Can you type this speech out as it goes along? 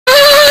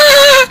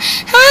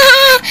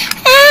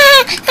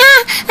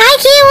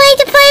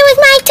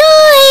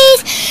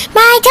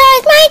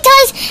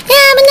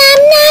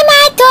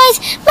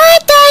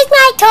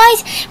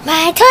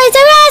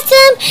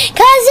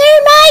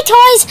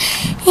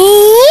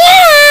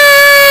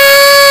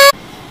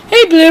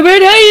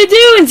Bluebird, how you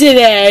doing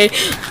today?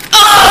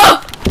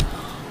 Oh!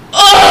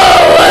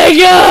 Oh my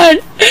god!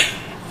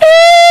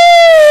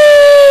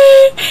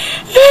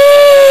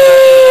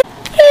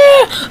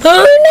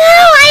 Oh no,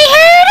 I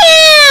hurt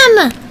him!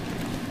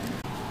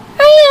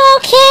 Are you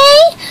okay?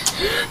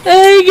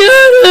 I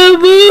got a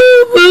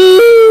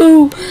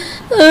boo-boo!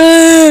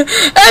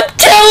 I'm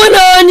telling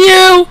on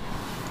you!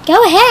 Go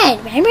ahead,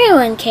 everyone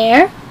won't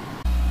care.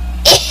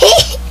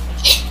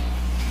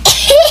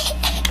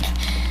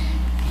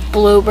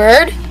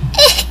 Bluebird?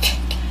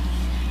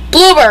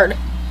 Bluebird!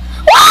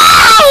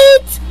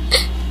 What?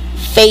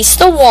 Face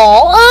the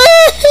wall.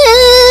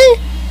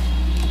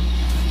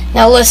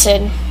 Now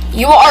listen,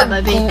 you are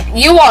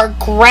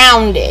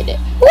grounded.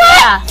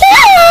 What?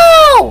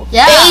 No!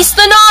 Yeah. Face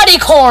the naughty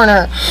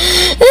corner.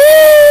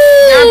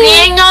 You're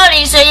being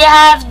naughty, so you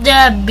have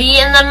to be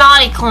in the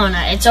naughty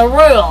corner. It's a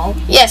rule.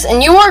 Yes,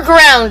 and you are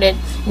grounded.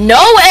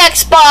 No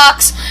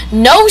Xbox,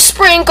 no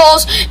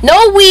sprinkles,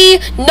 no Wii,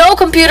 no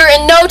computer,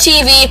 and no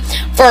TV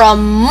for a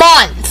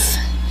month.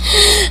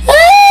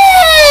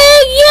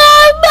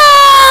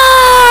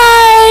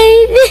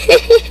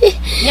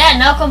 Yeah,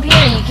 no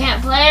computer. You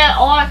can't play it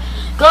or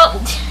go.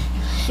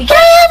 I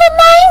have a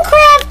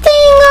Minecraft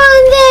thing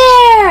on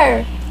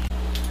there.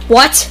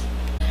 What?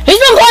 He's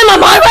been playing my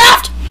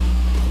Minecraft?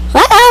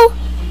 Uh-oh.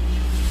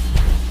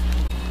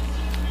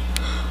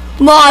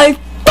 My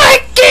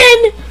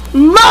freaking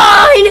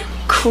Minecraft!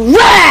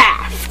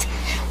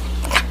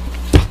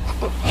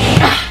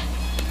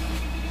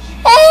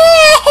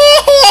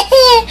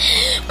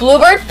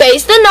 Bluebird,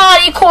 face the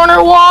naughty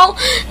corner wall.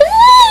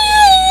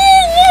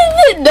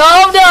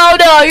 No,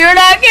 you're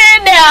not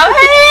getting out.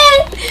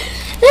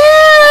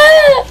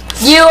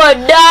 You are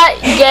not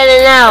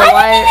getting out. I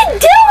didn't even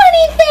do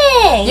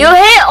anything. You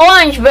hit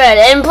Orange Bird,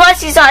 and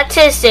plus he's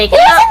autistic. It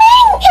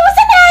was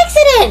an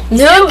accident.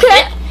 No,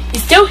 you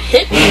still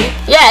hit me.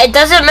 Yeah, it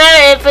doesn't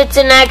matter if it's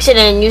an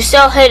accident. You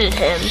still hit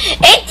him.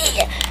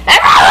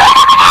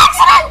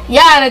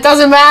 Yeah, and it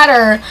doesn't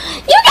matter.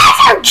 You guys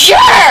are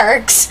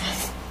jerks.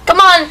 Come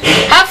on,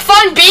 have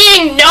fun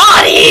being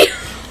naughty.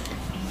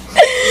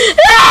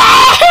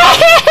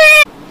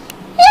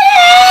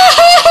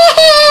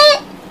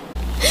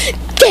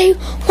 Day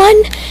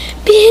one,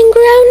 being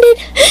grounded.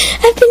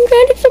 I've been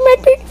grounded for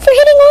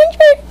hitting Orange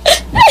Bird.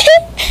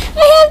 I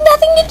have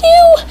nothing to do.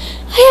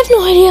 I have no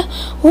idea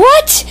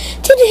what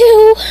to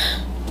do.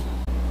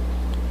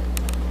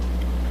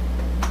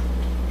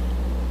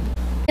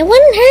 It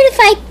wouldn't hurt if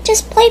I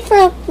just played for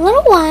a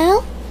little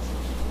while.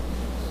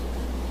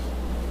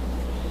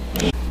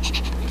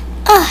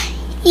 Oh,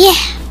 yeah.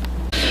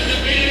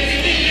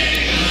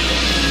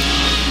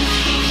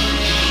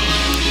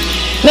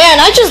 Man,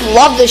 I just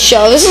love this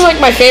show. This is like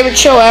my favorite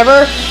show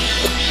ever.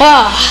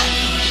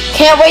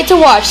 Can't wait to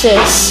watch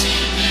this.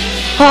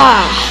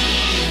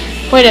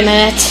 Wait a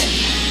minute.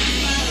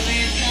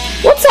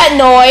 What's that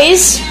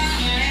noise?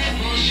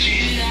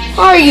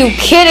 Are you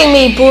kidding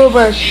me,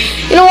 Bluebird?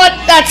 You know what?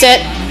 That's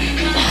it.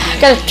 I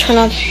gotta turn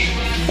on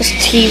this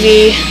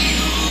TV.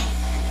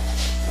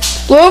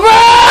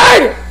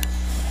 Bluebird!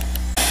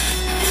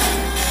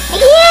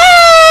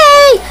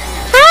 Yay!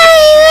 I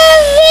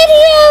love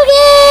video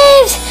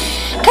games!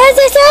 Cause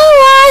it's so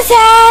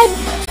awesome!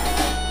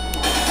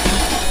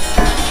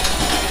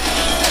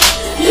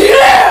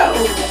 Yeah!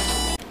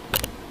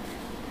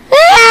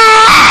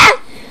 Ah!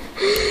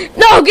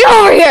 No, get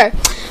over here!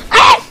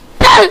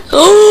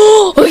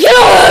 Oh, get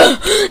over!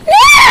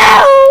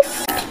 No!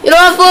 You know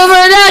what,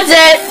 Bluebird? That's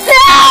it!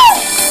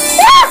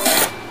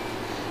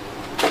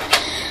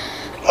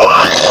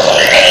 Over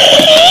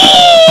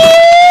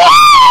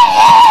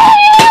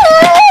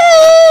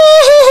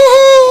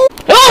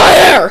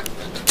here!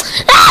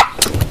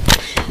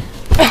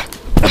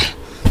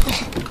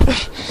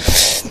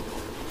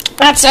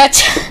 That's it.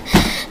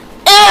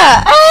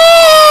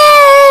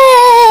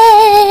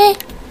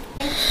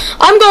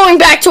 I'm going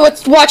back to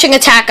watching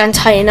Attack on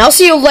Titan. I'll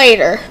see you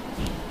later.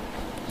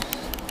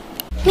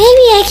 Maybe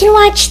I can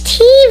watch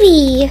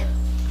TV.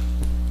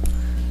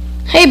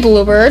 Hey,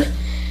 Bluebird.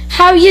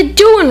 How you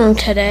doing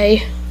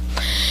today?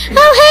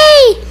 Oh,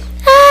 hey!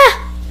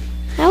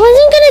 I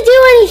wasn't gonna do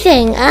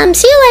anything.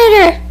 See you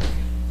later.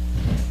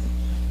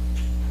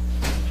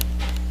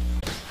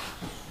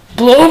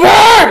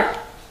 Bluebird!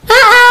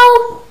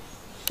 Uh-oh!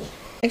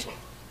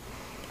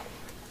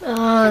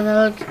 Oh, that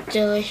looks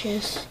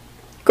delicious.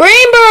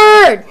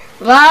 Greenbird!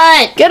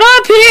 What? Get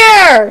up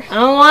here! I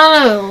don't want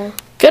to.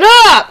 Get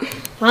up!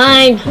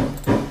 Fine.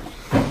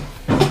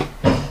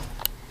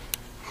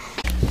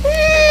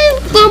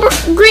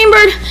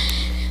 Greenbird,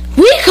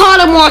 we caught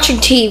him watching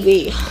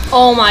TV.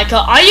 Oh my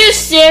god, are you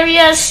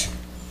serious?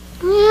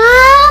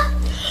 Yeah?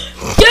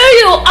 Do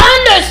you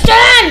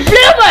understand,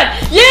 Bluebird?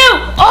 You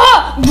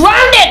are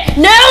grounded.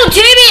 No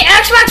TV,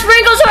 Xbox,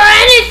 sprinkles, or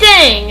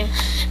anything.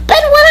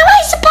 But what am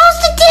I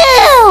supposed to do?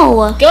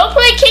 Go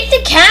play kick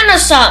the can or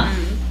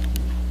something.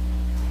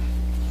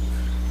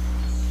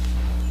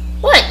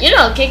 What? You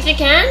know, kick the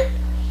can?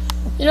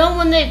 You know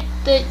when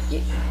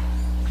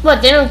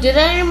what? They don't do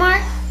that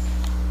anymore?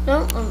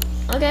 No.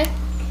 Okay.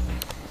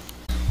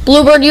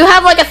 Bluebird, you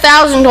have like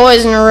 1,000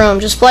 toys in your room.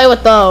 Just play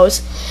with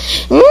those.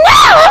 No,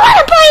 I want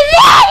to play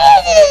that.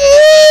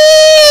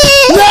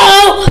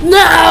 No.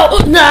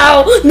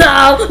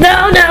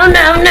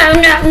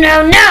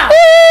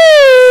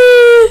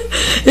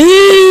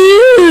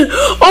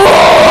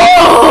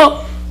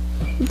 Oh!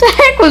 What the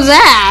heck was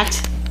that?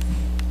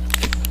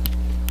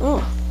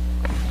 Oh.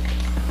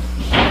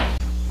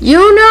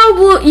 You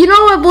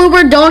know what,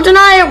 Bluebird? Don't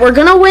deny it. We're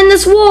gonna win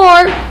this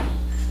war.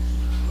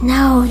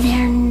 No,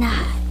 they're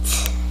not.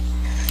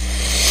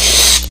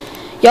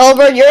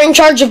 Yellowbird, you're in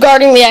charge of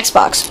guarding the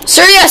Xbox.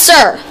 Sir, yes,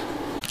 sir.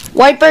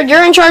 Whitebird,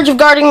 you're in charge of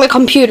guarding the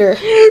computer.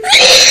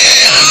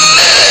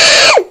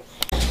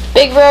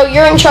 Big Bro,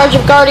 you're in charge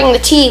of guarding the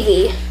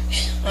TV.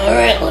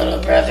 Alright, little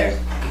brother.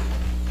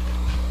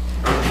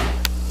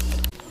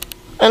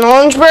 And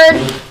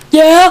Orangebird,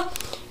 yeah,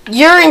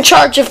 you're in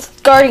charge of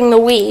guarding the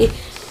Wii.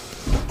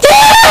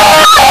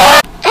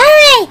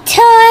 Alright,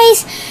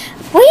 toys.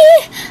 We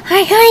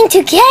are going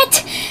to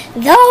get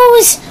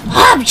those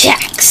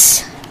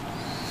objects.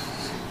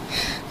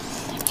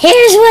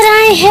 Here's what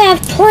I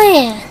have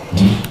planned.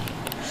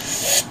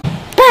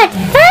 But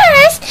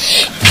first,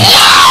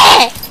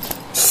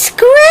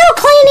 screw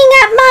cleaning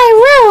up my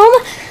room.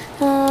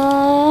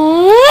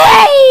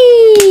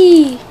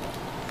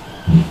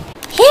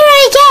 Here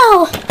I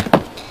go.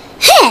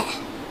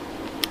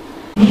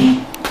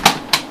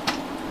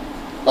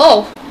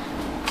 Oh.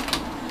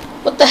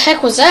 What the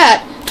heck was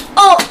that?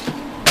 Oh.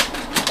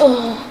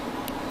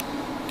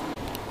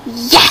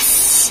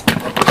 Yes.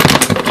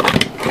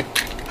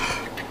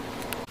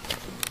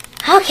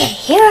 Okay,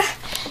 here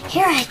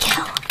I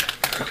go.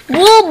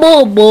 Whoa,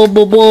 whoa, whoa,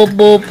 whoa, whoa,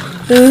 whoa.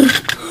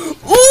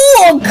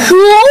 Ooh,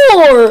 cool.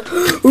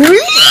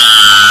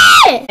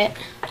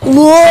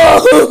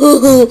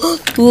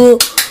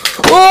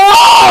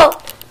 Whoa.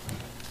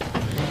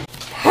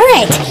 All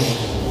right,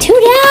 two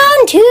down,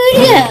 two to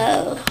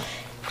go.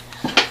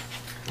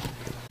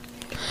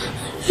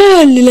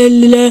 La, la,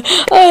 la, la.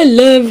 I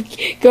love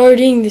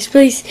guarding this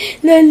place.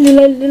 La, la,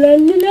 la, la,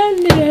 la, la,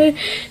 la,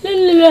 la,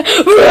 la.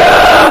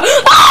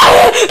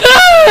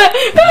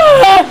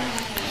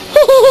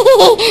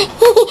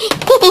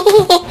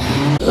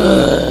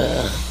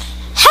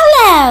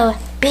 Hello,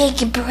 big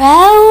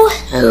bro.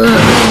 Hello,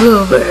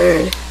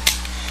 Bluebird.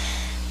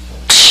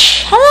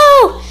 Hello.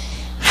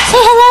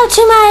 Say hello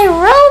to my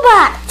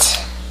robot.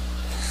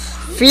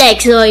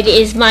 Flexoid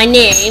is my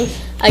name.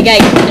 I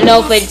got an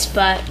open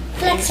spot.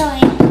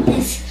 Flexoid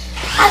is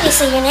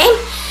obviously your name.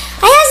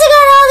 I also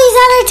got all these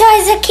other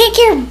toys to kick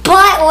your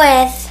butt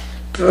with.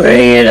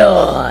 Bring it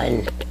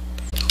on.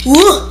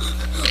 Whoa.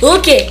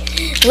 Okay,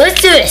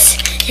 let's do this.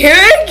 Here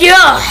we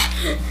go.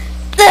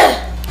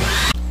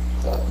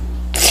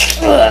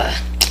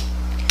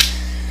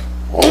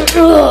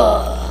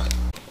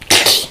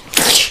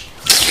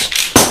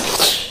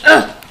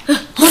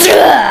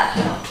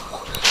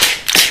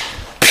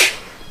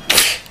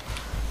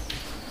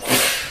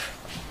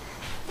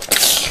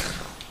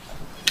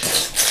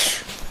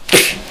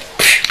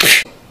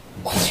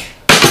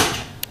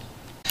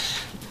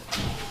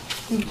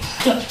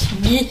 Touch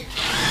me.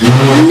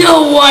 No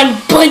one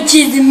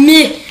punches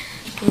me.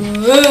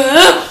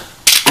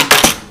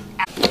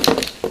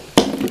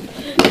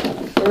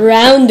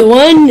 Round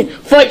one.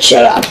 Foot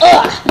shut up.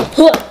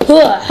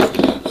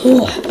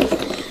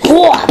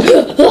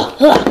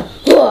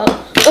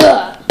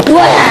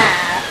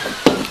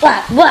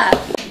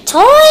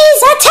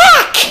 Toys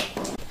attack!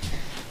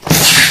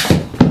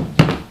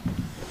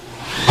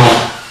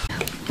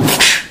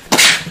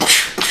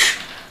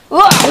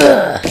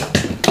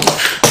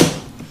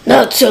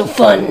 Not so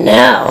fun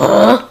now,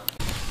 huh?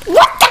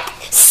 What the?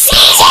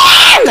 Seize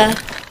him!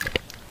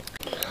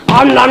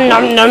 Nom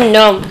nom nom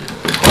nom.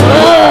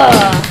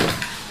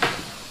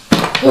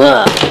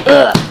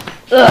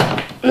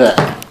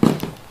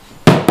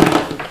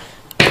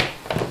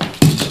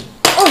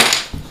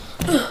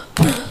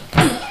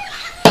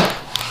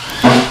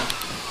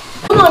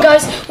 Come on,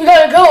 guys, we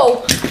gotta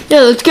go.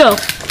 Yeah, let's go.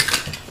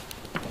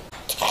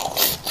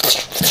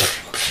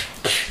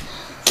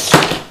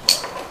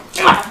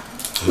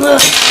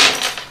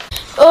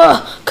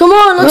 Come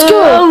on, let's go.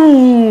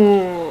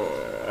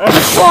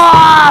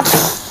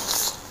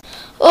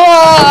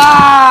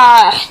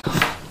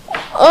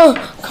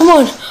 Come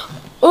on.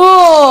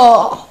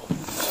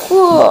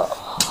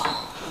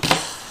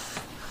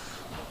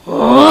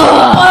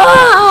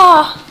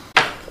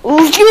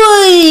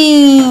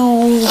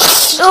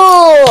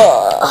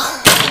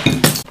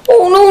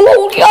 Oh no.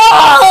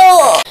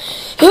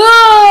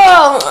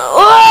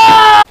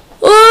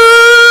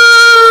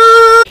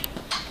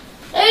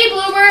 Hey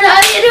Bluebird,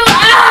 how you doing?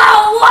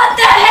 Ow! What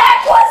the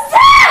heck was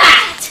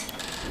that?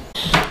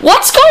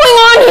 What's going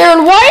on here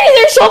and why are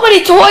there so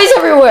many toys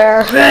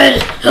everywhere?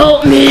 Red,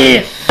 help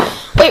me.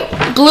 Wait,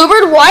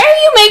 Bluebird, why are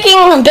you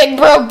making Big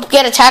Bro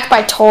get attacked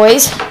by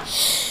toys?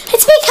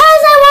 It's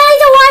because I wanted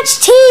to watch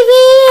TV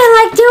and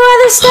like do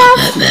other stuff.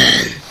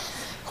 Batman.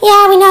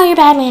 Yeah, we know you're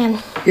Batman.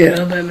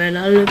 Yeah, Batman,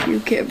 I love you,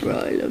 kid, bro.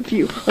 I love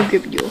you. I'll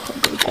give you a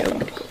hug. Okay, I'm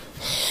gonna go.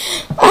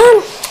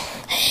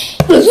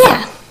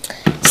 Yeah.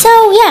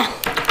 Oh yeah.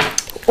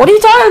 What are you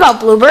talking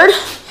about, Bluebird?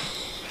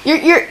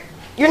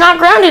 You're not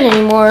grounded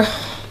anymore.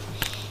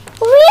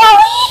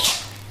 Really?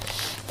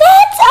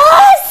 That's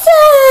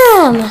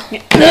awesome!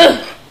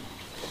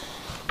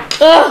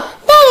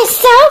 That is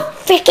so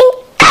freaking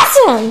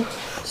awesome!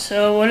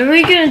 So what are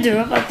we gonna do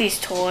about these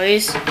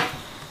toys?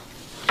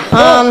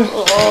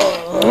 Bluebird,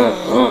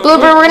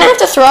 we're gonna have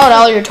to throw out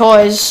all your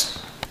toys.